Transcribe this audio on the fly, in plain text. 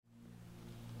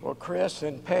Well, Chris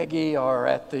and Peggy are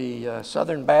at the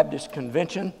Southern Baptist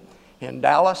Convention in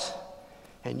Dallas,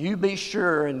 and you be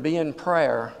sure and be in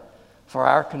prayer for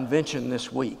our convention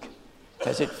this week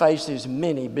as it faces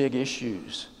many big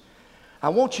issues. I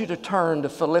want you to turn to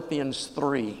Philippians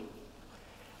 3.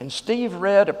 And Steve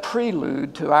read a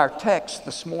prelude to our text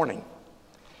this morning,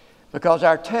 because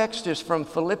our text is from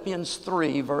Philippians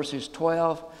 3, verses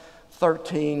 12,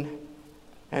 13,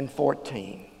 and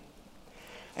 14.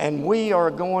 And we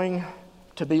are going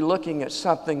to be looking at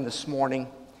something this morning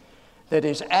that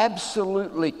is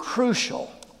absolutely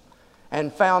crucial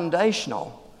and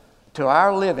foundational to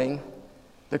our living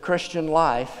the Christian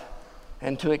life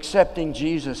and to accepting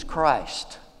Jesus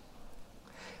Christ.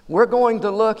 We're going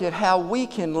to look at how we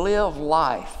can live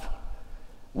life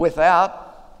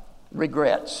without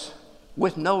regrets,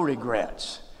 with no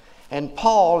regrets. And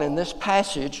Paul, in this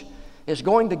passage, is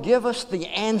going to give us the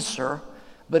answer,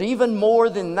 but even more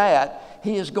than that,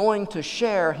 he is going to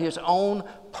share his own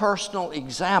personal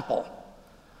example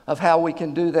of how we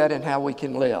can do that and how we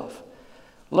can live.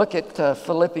 Look at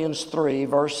Philippians 3,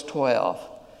 verse 12.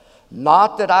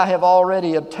 Not that I have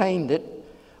already obtained it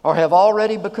or have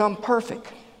already become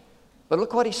perfect. But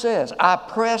look what he says. I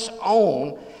press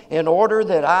on in order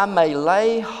that I may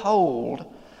lay hold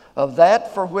of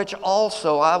that for which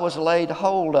also I was laid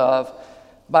hold of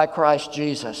by Christ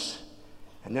Jesus.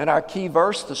 And then our key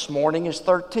verse this morning is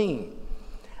 13.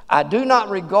 I do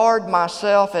not regard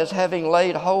myself as having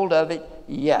laid hold of it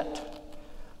yet,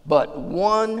 but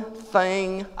one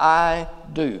thing I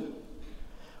do,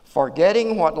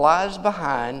 forgetting what lies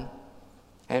behind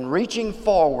and reaching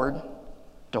forward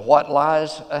to what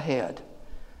lies ahead.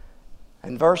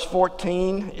 And verse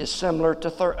 14 is similar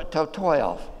to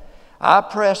 12. I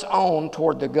press on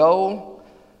toward the goal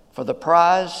for the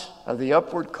prize of the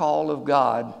upward call of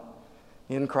God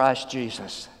in Christ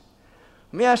Jesus.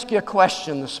 Let me ask you a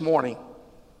question this morning.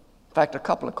 In fact, a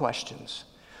couple of questions.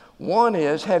 One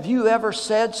is, have you ever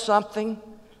said something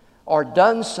or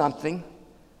done something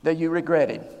that you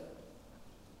regretted?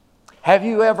 Have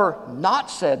you ever not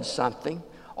said something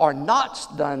or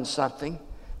not done something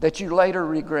that you later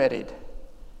regretted?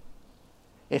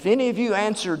 If any of you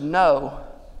answered no,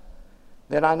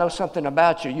 then I know something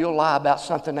about you. You'll lie about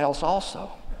something else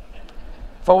also.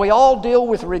 For we all deal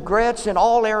with regrets in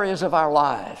all areas of our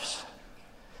lives.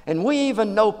 And we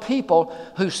even know people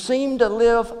who seem to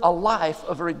live a life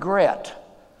of regret.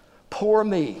 Poor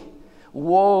me.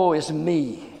 Woe is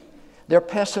me. They're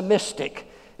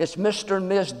pessimistic. It's Mr. and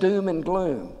Ms. Doom and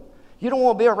Gloom. You don't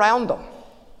want to be around them.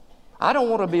 I don't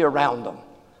want to be around them.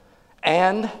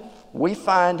 And we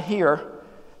find here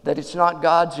that it's not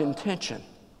God's intention.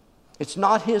 It's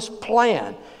not His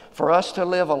plan for us to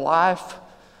live a life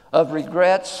of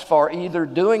regrets for either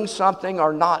doing something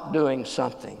or not doing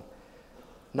something.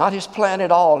 Not His plan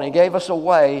at all, and He gave us a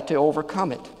way to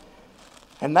overcome it.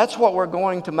 And that's what we're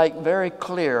going to make very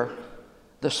clear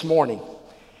this morning.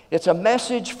 It's a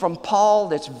message from Paul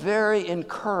that's very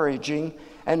encouraging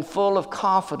and full of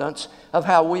confidence of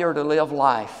how we are to live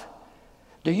life.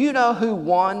 Do you know who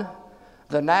won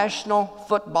the National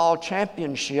Football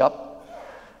Championship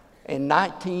in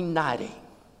 1990?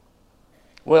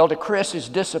 Well, to Chris's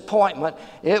disappointment,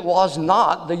 it was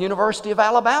not the University of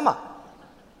Alabama.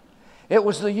 It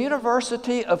was the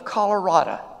University of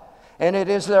Colorado, and it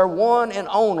is their one and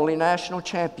only national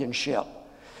championship.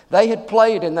 They had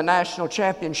played in the national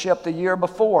championship the year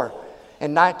before,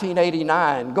 in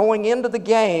 1989, going into the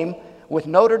game with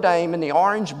Notre Dame in the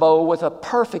Orange Bowl with a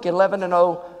perfect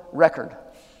 11-0 record.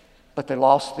 But they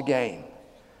lost the game.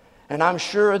 And I'm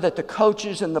sure that the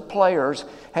coaches and the players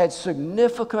had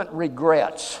significant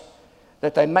regrets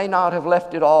that they may not have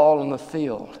left it all on the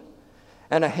field.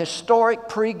 And a historic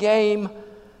pregame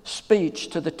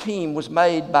speech to the team was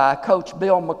made by Coach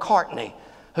Bill McCartney,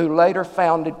 who later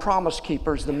founded Promise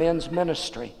Keepers, the men's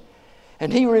ministry.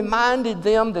 And he reminded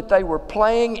them that they were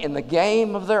playing in the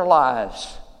game of their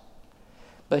lives.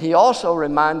 But he also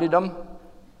reminded them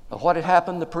of what had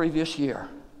happened the previous year.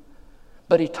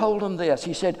 But he told them this.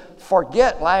 He said,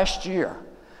 forget last year.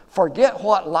 Forget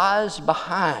what lies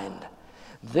behind.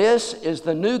 This is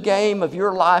the new game of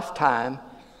your lifetime.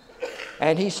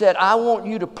 And he said, I want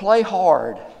you to play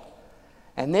hard.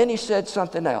 And then he said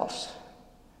something else.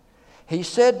 He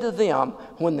said to them,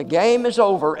 when the game is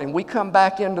over and we come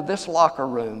back into this locker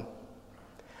room,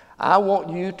 I want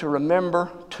you to remember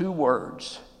two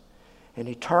words. And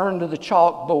he turned to the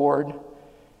chalkboard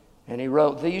and he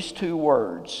wrote these two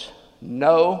words.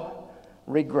 No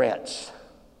regrets.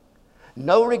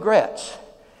 No regrets.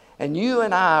 And you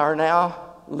and I are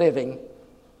now living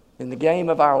in the game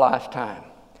of our lifetime.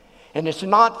 And it's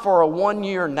not for a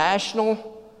one-year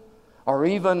national or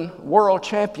even world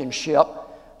championship,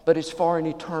 but it's for an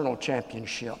eternal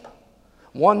championship,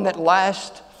 one that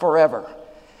lasts forever.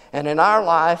 And in our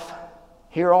life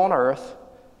here on earth,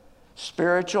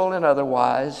 spiritual and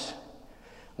otherwise,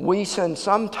 we can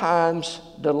sometimes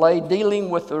delay dealing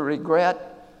with the regret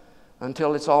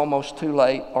until it's almost too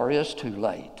late or is too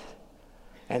late.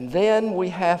 And then we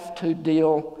have to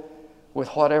deal with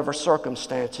whatever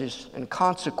circumstances and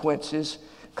consequences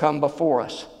come before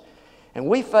us. And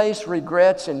we face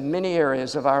regrets in many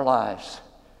areas of our lives.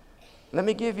 Let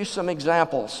me give you some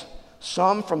examples,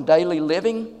 some from daily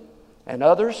living and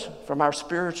others from our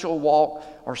spiritual walk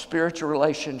or spiritual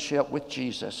relationship with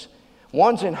Jesus.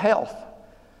 One's in health.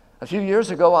 A few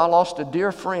years ago, I lost a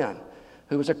dear friend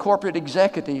who was a corporate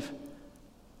executive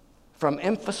from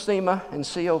emphysema and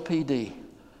COPD.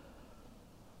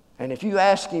 And if you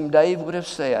ask him, Dave would have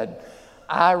said,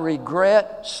 I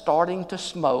regret starting to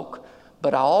smoke,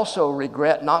 but I also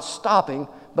regret not stopping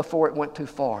before it went too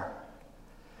far.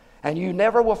 And you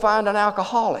never will find an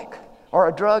alcoholic or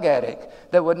a drug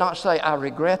addict that would not say, I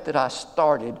regret that I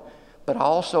started, but I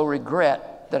also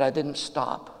regret that I didn't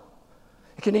stop.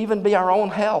 It can even be our own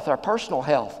health, our personal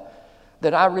health,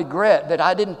 that I regret that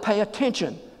I didn't pay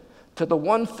attention to the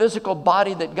one physical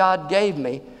body that God gave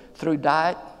me through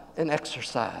diet and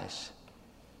exercise.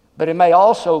 But it may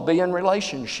also be in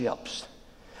relationships,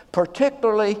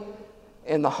 particularly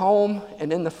in the home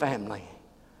and in the family.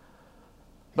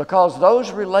 Because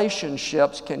those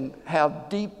relationships can have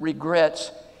deep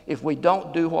regrets if we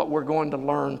don't do what we're going to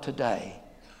learn today.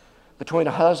 Between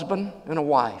a husband and a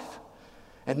wife.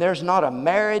 And there's not a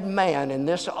married man in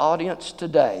this audience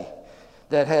today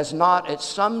that has not at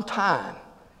some time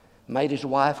made his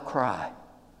wife cry.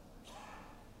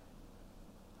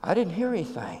 I didn't hear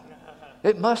anything.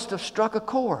 It must have struck a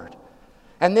chord.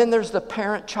 And then there's the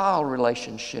parent-child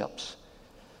relationships.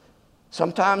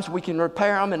 Sometimes we can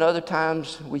repair them and other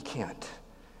times we can't.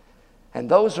 And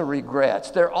those are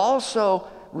regrets. There are also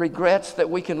regrets that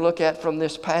we can look at from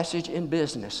this passage in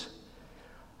business.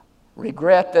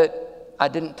 Regret that I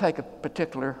didn't take a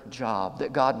particular job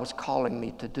that God was calling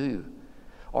me to do.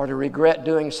 Or to regret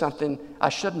doing something I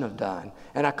shouldn't have done.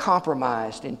 And I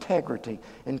compromised integrity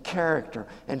and character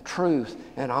and truth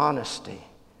and honesty.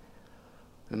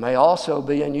 It may also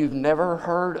be, and you've never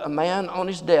heard a man on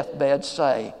his deathbed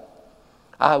say,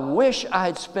 I wish I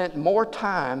had spent more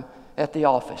time at the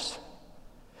office.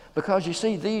 Because you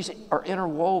see, these are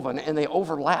interwoven and they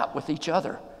overlap with each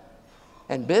other.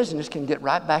 And business can get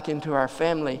right back into our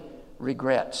family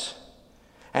regrets.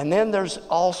 And then there's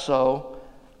also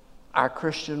our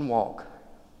Christian walk.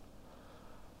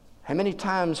 How many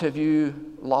times have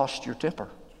you lost your temper?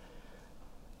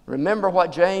 Remember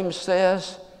what James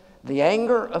says, the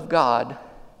anger of God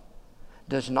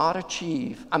does not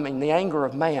achieve, the anger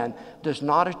of man does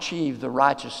not achieve the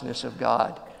righteousness of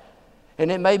God. And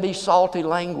it may be salty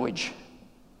language.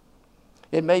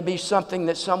 It may be something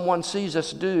that someone sees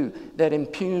us do that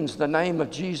impugns the name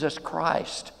of Jesus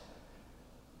Christ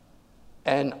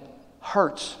and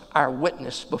hurts our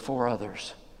witness before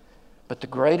others. But the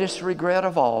greatest regret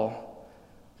of all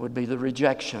would be the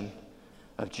rejection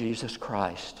of Jesus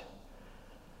Christ.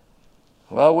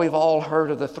 Well, we've all heard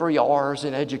of the 3 R's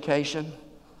in education: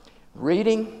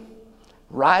 reading,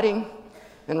 writing,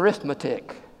 and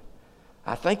arithmetic.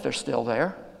 I think they're still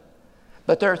there.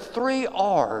 But there are 3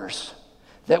 R's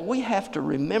that we have to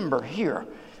remember here,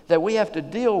 that we have to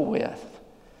deal with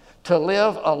to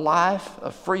live a life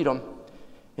of freedom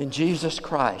in Jesus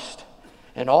Christ.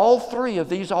 And all 3 of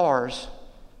these R's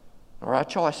are our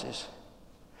choices.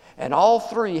 And all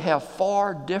 3 have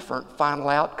far different final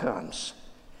outcomes.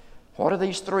 What are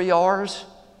these 3 R's?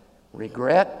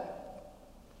 Regret,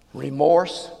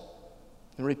 remorse,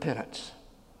 and repentance.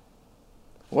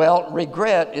 Well,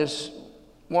 regret is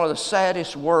one of the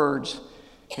saddest words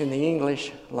in the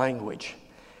English language.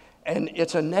 And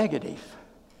it's a negative,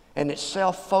 and it's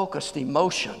self-focused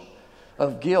emotion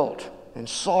of guilt and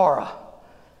sorrow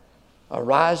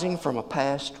arising from a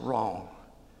past wrong.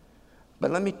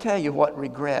 But let me tell you what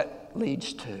regret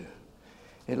leads to.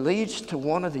 It leads to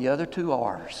one of the other 2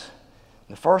 R's.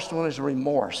 The first one is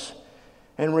remorse.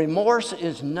 And remorse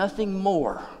is nothing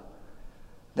more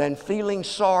than feeling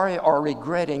sorry or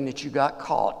regretting that you got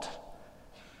caught.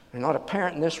 There's not a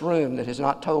parent in this room that has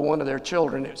not told one of their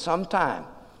children at some time,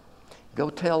 go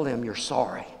tell them you're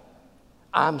sorry.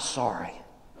 I'm sorry.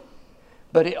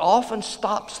 But it often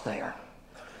stops there.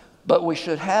 But we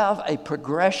should have a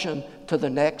progression to the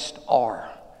next R.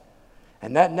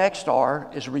 And that next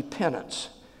R is repentance.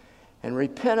 And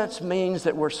repentance means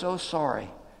that we're so sorry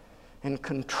and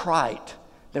contrite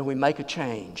that we make a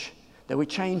change, that we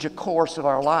change a course of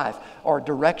our life, our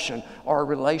direction, our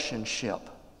relationship.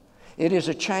 It is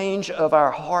a change of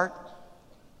our heart,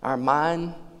 our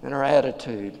mind, and our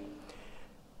attitude.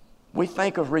 We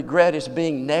think of regret as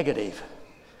being negative,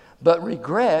 but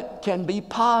regret can be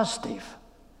positive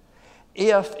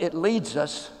if it leads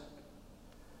us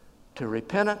to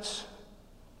repentance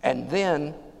and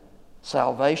then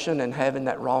salvation and having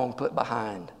that wrong put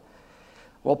behind.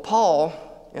 Well, Paul,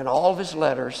 in all of his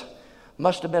letters,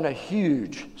 must have been a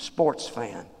huge sports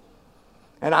fan.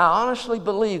 And I honestly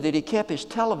believe that he kept his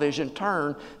television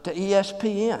turned to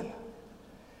ESPN.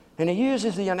 And he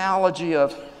uses the analogy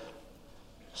of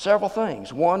several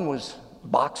things. One was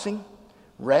boxing,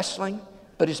 wrestling,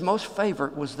 but his most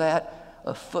favorite was that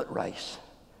of foot race.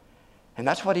 And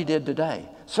that's what he did today.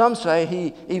 Some say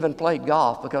he even played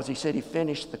golf because he said he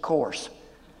finished the course.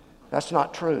 That's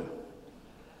not true.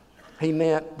 He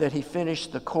meant that he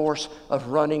finished the course of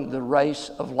running the race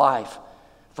of life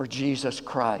for Jesus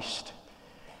Christ.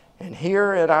 And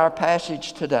here at our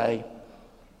passage today,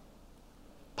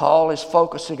 Paul is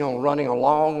focusing on running a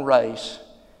long race,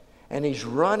 and he's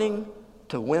running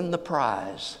to win the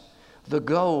prize, the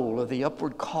goal of the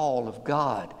upward call of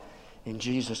God in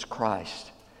Jesus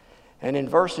Christ. And in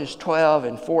verses 12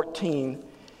 and 14,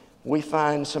 we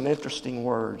find some interesting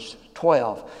words.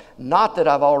 12, not that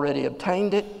I've already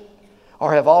obtained it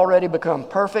or have already become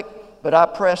perfect, but I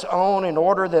press on in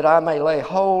order that I may lay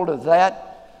hold of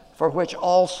that for which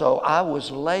also I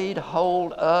was laid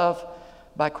hold of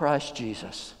by Christ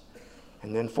Jesus.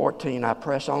 And then 14, I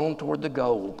press on toward the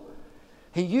goal.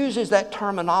 He uses that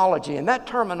terminology, and that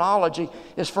terminology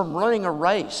is from running a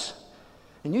race.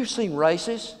 And you've seen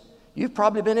races. You've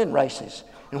probably been in races.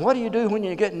 And what do you do when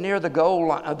you get near the goal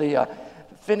line, the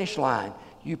finish line?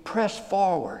 You press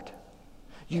forward.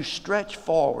 You stretch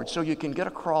forward so you can get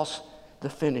across the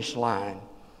finish line.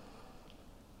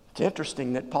 It's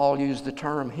interesting that Paul used the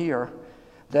term here,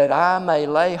 that I may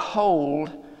lay hold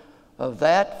of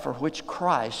that for which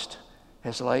Christ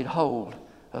has laid hold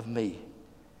of me.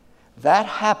 That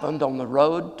happened on the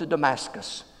road to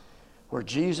Damascus, where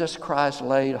Jesus Christ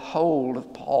laid hold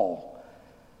of Paul.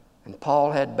 And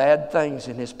Paul had bad things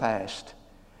in his past.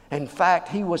 In fact,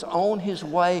 he was on his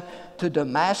way to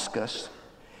Damascus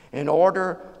in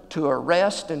order to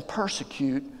arrest and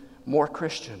persecute more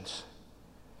Christians.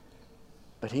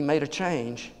 But he made a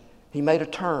change. He made a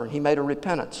turn. He made a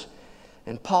repentance.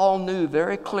 And Paul knew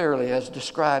very clearly, as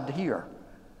described here,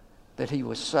 that he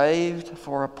was saved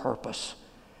for a purpose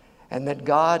and that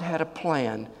God had a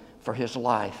plan for his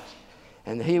life.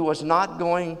 And he was not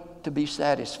going to be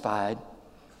satisfied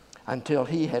until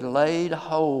he had laid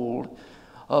hold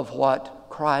of what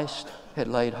Christ had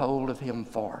laid hold of him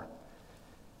for.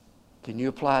 Can you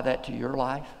apply that to your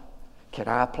life? Can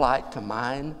I apply it to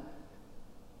mine?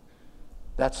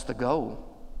 That's the goal.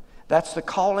 That's the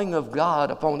calling of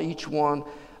God upon each one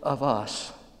of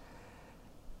us.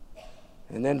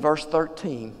 And then verse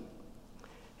 13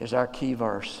 is our key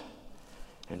verse.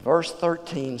 And verse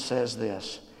 13 says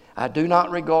this, I do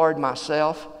not regard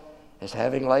myself as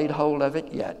having laid hold of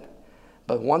it yet,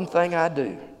 but one thing I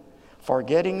do,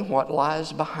 forgetting what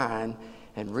lies behind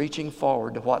and reaching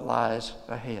forward to what lies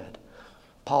ahead.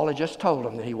 Paul had just told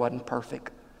him that he wasn't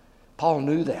perfect. Paul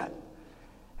knew that.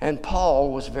 And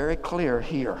Paul was very clear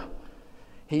here.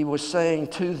 He was saying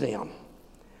to them,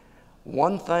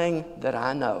 one thing that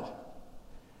I know.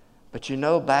 But you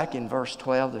know, back in verse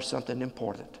 12, there's something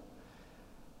important.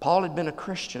 Paul had been a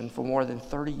Christian for more than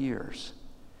 30 years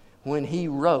when he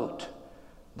wrote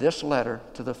this letter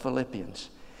to the Philippians.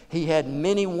 He had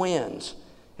many wins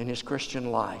in his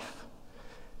Christian life.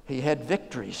 He had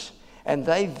victories, and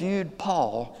they viewed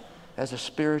Paul as a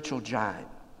spiritual giant.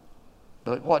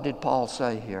 But what did Paul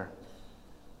say here?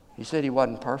 He said he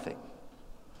wasn't perfect.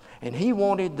 And he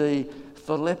wanted the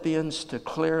Philippians to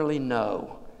clearly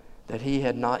know that he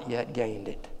had not yet gained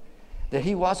it, that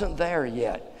he wasn't there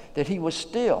yet, that he was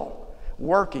still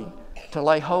working to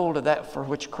lay hold of that for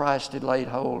which Christ had laid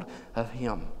hold of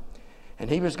him. And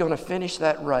he was going to finish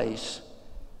that race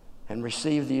and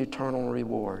receive the eternal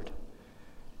reward.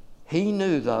 He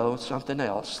knew, though, something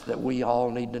else that we all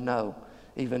need to know,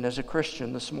 even as a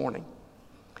Christian this morning.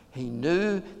 He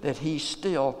knew that he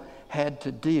still had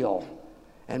to deal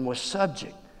and was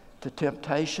subject to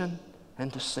temptation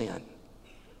and to sin.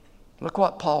 Look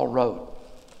what Paul wrote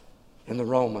in the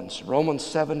Romans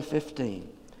 7:15.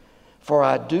 For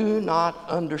I do not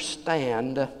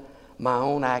understand my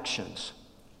own actions.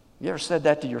 You ever said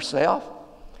that to yourself?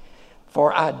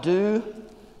 For I do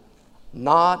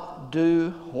not do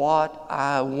what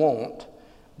I want,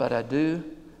 but I do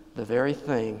the very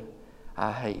thing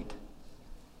I hate.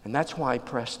 And that's why he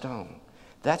pressed on.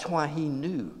 That's why he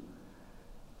knew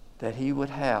that he would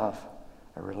have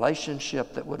a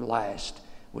relationship that would last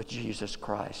with Jesus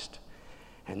Christ.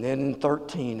 And then in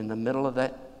 13, in the middle of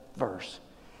that verse,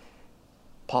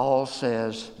 Paul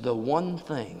says the one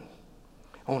thing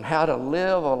on how to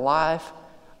live a life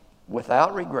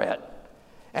without regret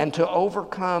and to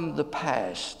overcome the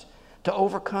past, to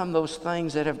overcome those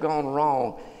things that have gone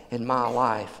wrong in my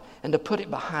life, and to put it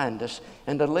behind us,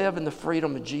 and to live in the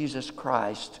freedom of Jesus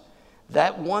Christ.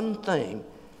 That one thing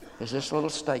is this little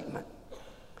statement.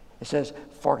 It says,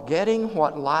 forgetting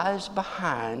what lies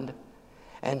behind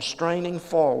and straining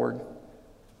forward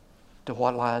to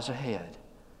what lies ahead.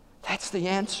 That's the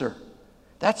answer.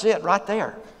 That's it right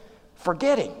there.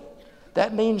 Forgetting.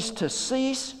 That means to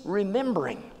cease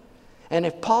remembering. And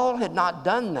if Paul had not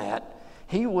done that,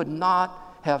 he would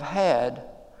not have had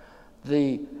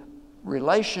the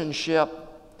relationship,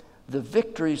 the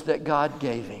victories that God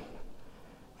gave him.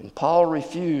 And Paul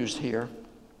refused here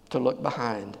to look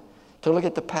behind, to look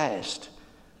at the past,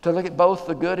 to look at both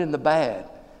the good and the bad.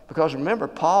 Because remember,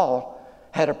 Paul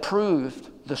had approved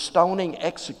the stoning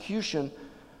execution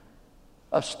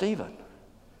of Stephen.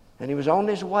 And he was on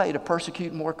his way to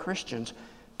persecute more Christians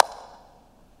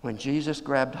when Jesus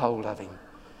grabbed hold of him.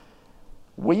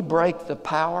 We break the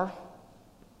power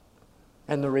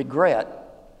and the regret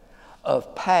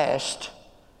of past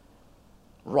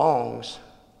wrongs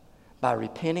by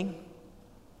repenting,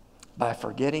 by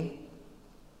forgetting,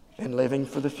 and living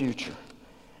for the future.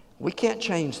 We can't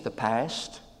change the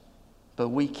past, but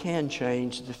we can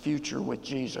change the future with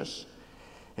Jesus.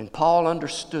 And Paul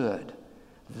understood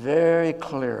very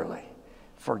clearly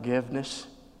forgiveness,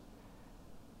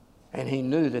 and he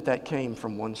knew that that came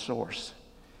from one source.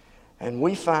 And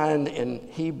we find in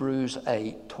Hebrews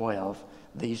 8:12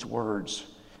 these words,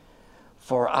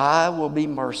 for I will be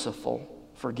merciful,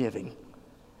 forgiving,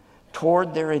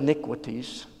 toward their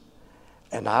iniquities,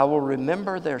 and I will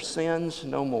remember their sins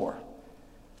no more.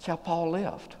 That's how Paul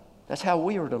lived. That's how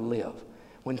we are to live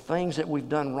when things that we've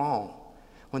done wrong,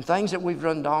 when things that we've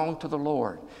done wrong to the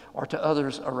Lord or to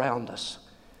others around us.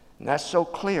 And that's so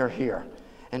clear here.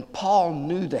 And Paul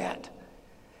knew that.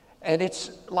 And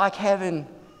it's like having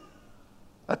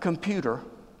a computer,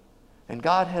 and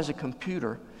God has a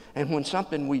computer, and when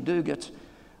something we do gets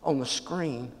on the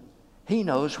screen, He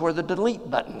knows where the delete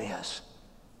button is.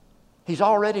 He's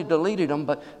already deleted them,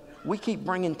 but we keep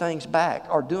bringing things back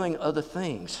or doing other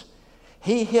things.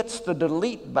 He hits the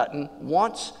delete button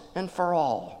once and for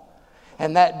all.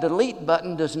 And that delete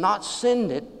button does not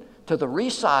send it to the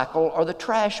recycle or the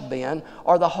trash bin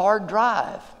or the hard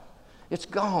drive. It's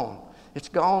gone. It's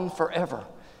gone forever.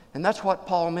 And that's what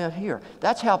Paul meant here.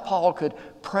 That's how Paul could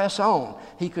press on.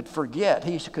 He could forget.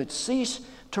 He could cease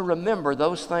to remember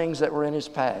those things that were in his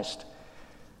past.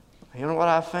 You know what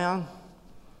I found?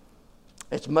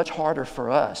 It's much harder for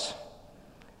us,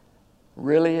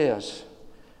 really is,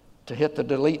 to hit the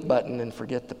delete button and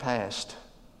forget the past.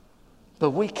 But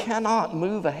we cannot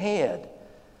move ahead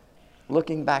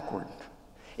looking backward.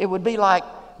 It would be like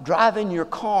driving your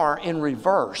car in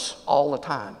reverse all the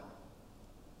time.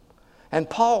 And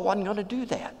Paul wasn't going to do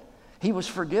that. He was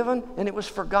forgiven and it was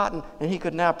forgotten, and he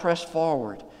could now press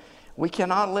forward. We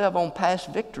cannot live on past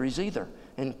victories either.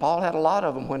 And Paul had a lot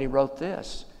of them when he wrote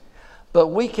this. But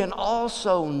we can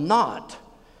also not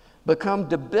become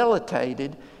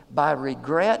debilitated by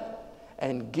regret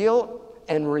and guilt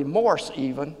and remorse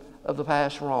even of the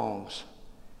past wrongs,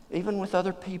 even with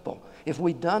other people. If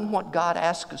we've done what God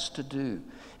asked us to do,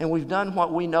 and we've done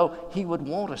what we know He would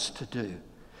want us to do,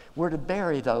 we're to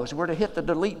bury those. We're to hit the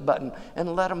delete button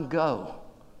and let them go.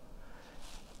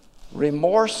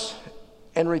 Remorse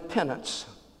and repentance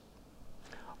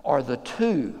are the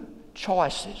two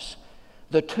choices,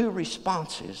 the two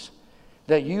responses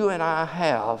that you and I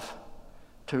have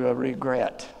to a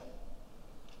regret.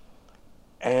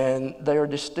 And they are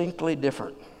distinctly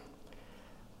different.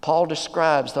 Paul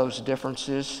describes those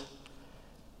differences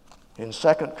in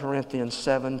 2 Corinthians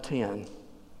 7:10.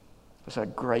 It's a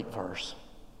great verse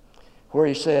where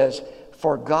he says,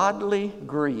 for godly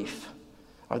grief,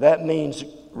 or that means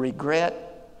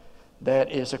regret that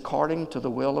is according to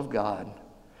the will of God,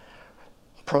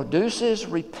 produces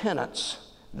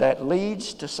repentance that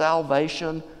leads to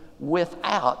salvation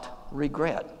without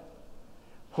regret,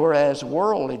 whereas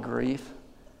worldly grief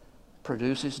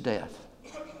produces death.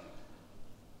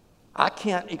 I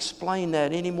can't explain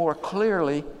that any more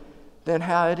clearly than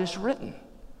how it is written.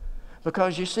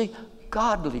 Because you see,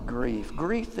 godly grief,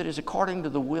 grief that is according to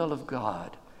the will of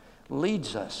God,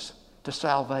 leads us to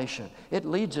salvation. It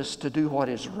leads us to do what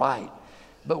is right.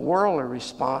 But worldly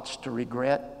response to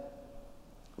regret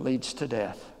leads to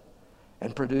death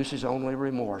and produces only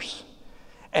remorse.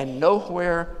 And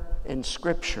nowhere in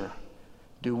Scripture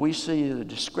do we see the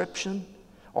description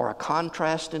or a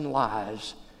contrast in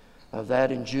lives of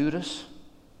that in Judas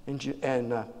and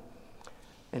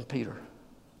Peter.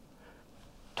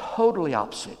 Totally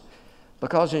opposite.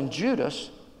 Because in Judas,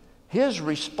 his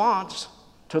response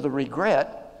to the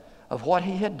regret of what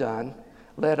he had done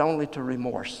led only to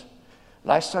remorse.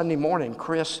 Last Sunday morning,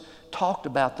 Chris talked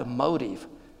about the motive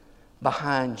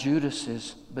behind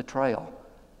Judas's betrayal.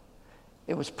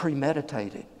 It was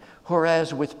premeditated.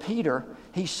 Whereas with Peter,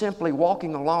 he simply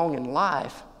walking along in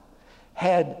life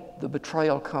had the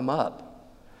betrayal come up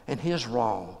and his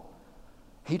wrong.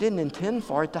 He didn't intend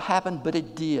for it to happen, but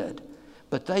it did.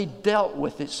 But they dealt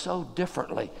with it so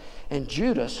differently. And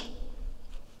Judas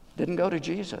didn't go to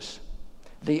Jesus,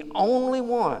 the only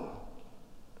one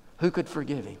who could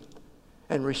forgive him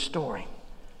and restore him.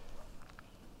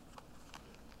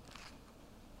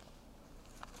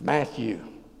 Matthew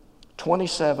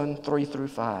 27, 3 through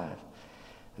 5.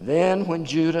 Then when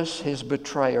Judas, his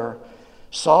betrayer,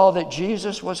 saw that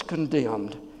Jesus was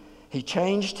condemned, he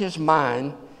changed his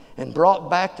mind and brought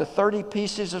back the 30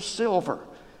 pieces of silver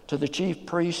to the chief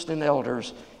priests and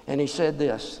elders. And he said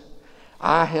this,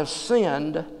 I have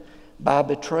sinned by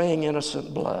betraying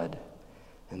innocent blood.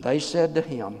 And they said to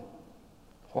him,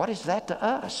 what is that to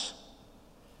us?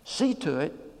 See to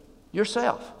it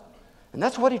yourself. And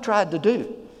that's what he tried to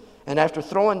do. And after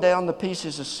throwing down the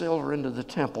pieces of silver into the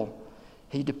temple,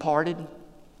 he departed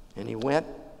and he went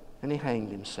and he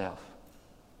hanged himself.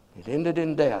 It ended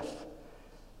in death.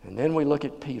 And then we look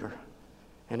at Peter.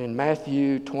 And in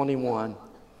Matthew 21,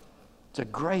 it's a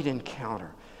great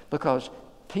encounter because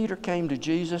Peter came to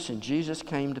Jesus and Jesus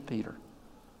came to Peter.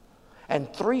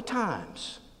 And 3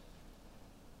 times,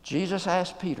 Jesus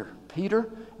asked Peter, Peter,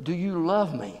 do you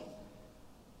love me?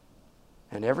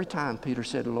 And every time Peter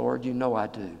said, Lord, you know I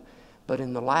do. But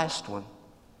in the last one,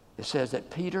 it says that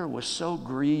Peter was so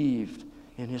grieved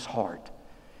in his heart.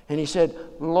 And he said,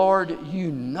 Lord,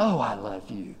 you know I love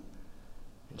you.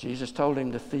 And Jesus told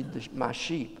him to feed my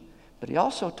sheep. But he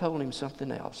also told him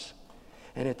something else.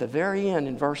 And at the very end,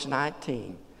 in verse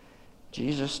 19,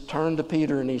 Jesus turned to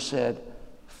Peter and he said,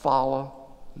 follow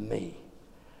me.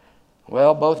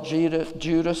 Well, both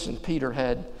Judas and Peter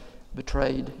had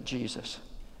betrayed Jesus.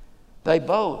 They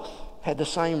both had the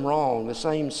same wrong, the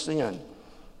same sin.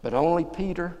 But only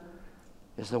Peter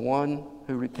is the one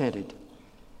who repented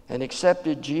and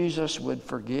accepted Jesus would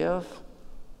forgive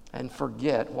and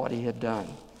forget what he had done.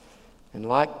 And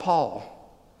like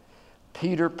Paul,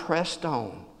 Peter pressed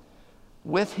on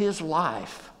with his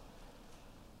life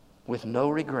with no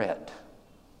regret.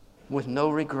 With no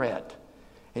regret.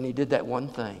 And he did that one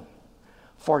thing.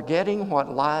 Forgetting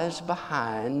what lies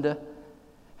behind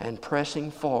and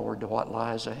pressing forward to what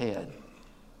lies ahead.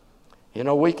 You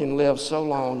know, we can live so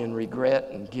long in regret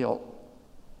and guilt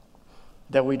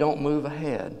that we don't move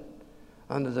ahead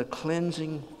under the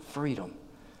cleansing freedom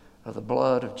of the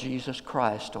blood of Jesus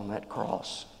Christ on that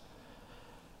cross.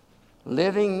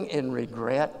 Living in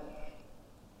regret,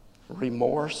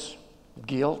 remorse,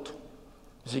 guilt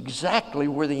is exactly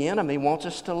where the enemy wants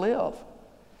us to live,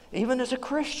 even as a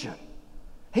Christian.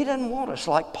 He doesn't want us,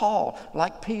 like Paul,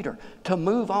 like Peter, to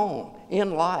move on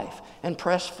in life and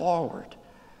press forward.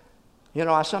 You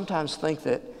know, I sometimes think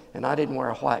that, and I didn't wear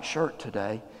a white shirt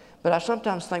today, but I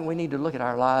sometimes think we need to look at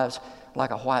our lives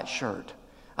like a white shirt.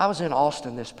 I was in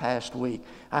Austin this past week.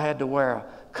 I had to wear a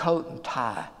coat and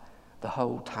tie the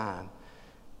whole time.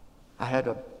 I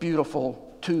had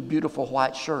two beautiful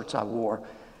white shirts I wore,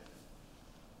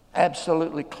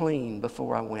 absolutely clean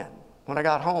before I went. When I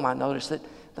got home, I noticed that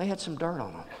they had some dirt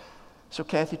on them. So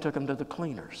Kathy took them to the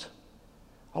cleaners.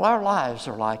 Well, our lives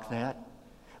are like that.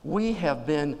 We have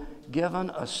been given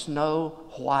a snow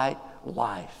white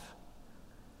life.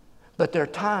 But there are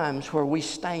times where we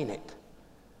stain it.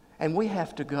 And we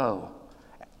have to go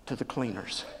to the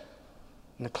cleaners.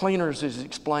 And the cleaners is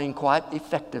explained quite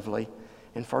effectively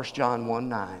in 1 John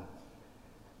 1:9.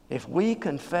 If we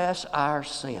confess our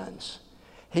sins,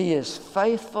 he is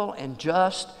faithful and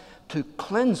just to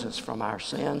cleanse us from our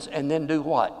sins and then do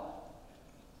what?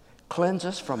 Cleanse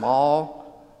us from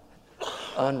all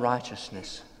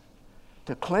unrighteousness.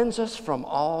 To cleanse us from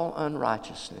all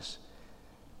unrighteousness.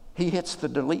 He hits the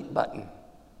delete button.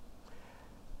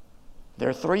 There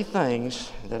are 3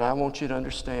 things that I want you to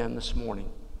understand this morning.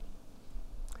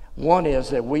 One is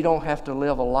that we don't have to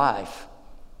live a life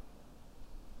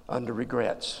under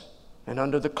regrets and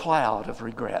under the cloud of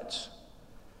regrets.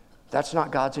 That's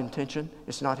not God's intention.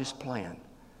 It's not his plan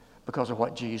because of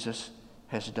what Jesus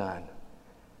has done.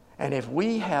 And if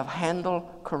we have handled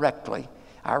correctly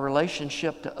our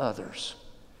relationship to others,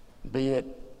 be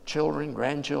it children,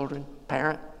 grandchildren,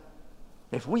 parent,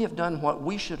 if we have done what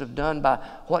we should have done by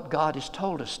what God has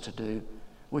told us to do,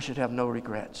 we should have no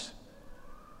regrets.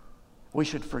 We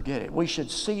should forget it. We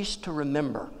should cease to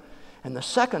remember. And the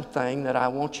second thing that I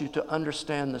want you to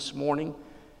understand this morning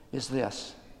is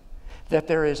this, that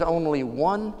there is only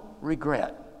one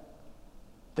regret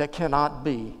that cannot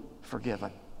be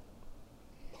forgiven.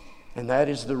 And that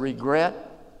is the regret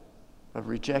of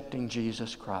rejecting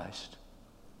Jesus Christ.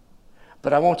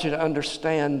 But I want you to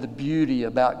understand the beauty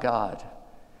about God.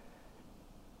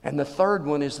 And the third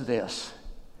one is this,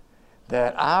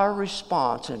 that our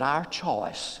response and our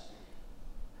choice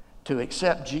to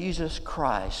accept Jesus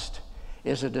Christ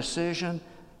is a decision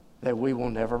that we will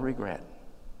never regret.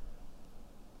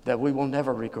 That we will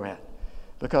never regret.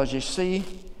 Because you see,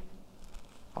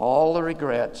 all the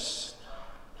regrets,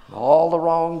 all the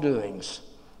wrongdoings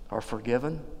are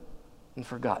forgiven and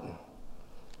forgotten.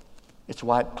 It's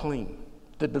wiped clean.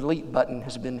 The delete button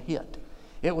has been hit.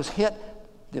 It was hit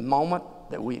the moment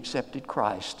that we accepted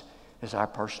Christ as our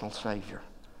personal Savior.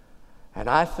 And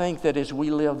I think that as we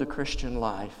live the Christian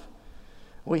life,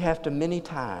 we have to many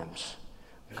times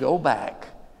go back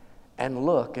and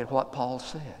look at what Paul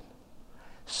said.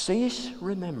 Cease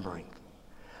remembering,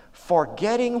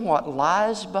 forgetting what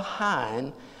lies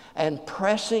behind and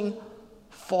pressing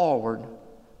forward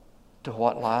to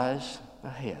what lies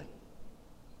ahead.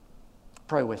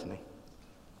 Pray with me.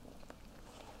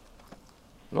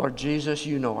 Lord Jesus,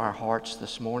 you know our hearts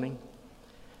this morning.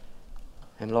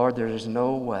 And Lord, there is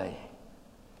no way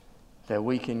that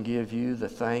we can give you the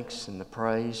thanks and the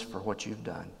praise for what you've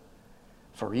done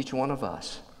for each one of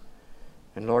us.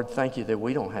 And Lord, thank you that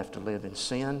we don't have to live in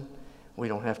sin. We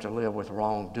don't have to live with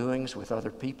wrongdoings with other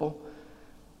people.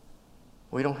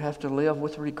 We don't have to live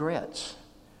with regrets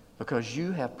because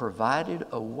you have provided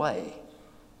a way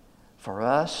for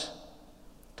us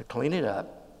to clean it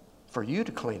up, for you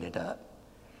to clean it up,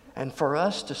 and for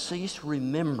us to cease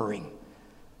remembering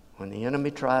when the enemy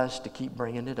tries to keep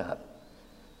bringing it up.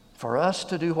 For us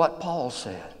to do what Paul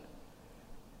said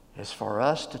is for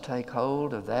us to take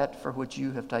hold of that for which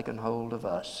you have taken hold of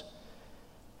us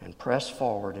and press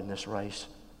forward in this race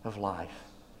of life.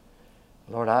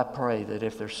 Lord, I pray that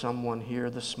if there's someone here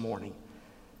this morning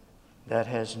that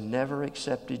has never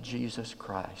accepted Jesus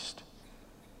Christ,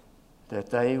 that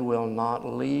they will not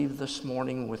leave this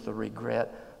morning with the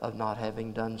regret of not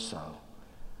having done so.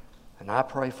 And I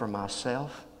pray for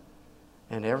myself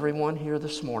and everyone here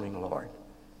this morning, Lord,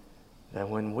 that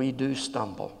when we do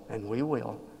stumble, and we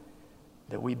will,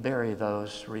 that we bury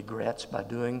those regrets by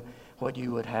doing what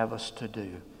you would have us to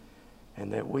do,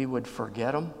 and that we would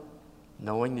forget them,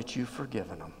 knowing that you've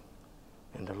forgiven them,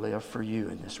 and to live for you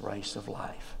in this race of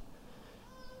life.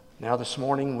 Now this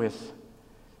morning, with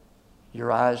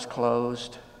your eyes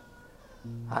closed,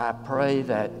 I pray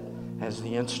that as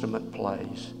the instrument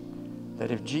plays,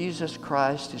 that if Jesus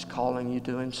Christ is calling you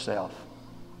to himself,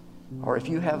 or if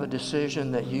you have a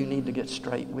decision that you need to get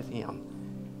straight with him,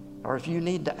 or if you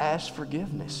need to ask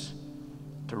forgiveness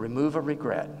to remove a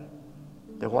regret,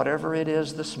 that whatever it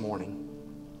is this morning,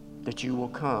 that you will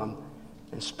come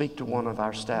and speak to one of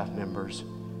our staff members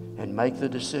and make the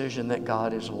decision that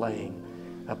God is laying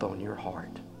upon your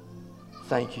heart.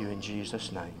 Thank you in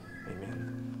Jesus' name.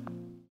 Amen.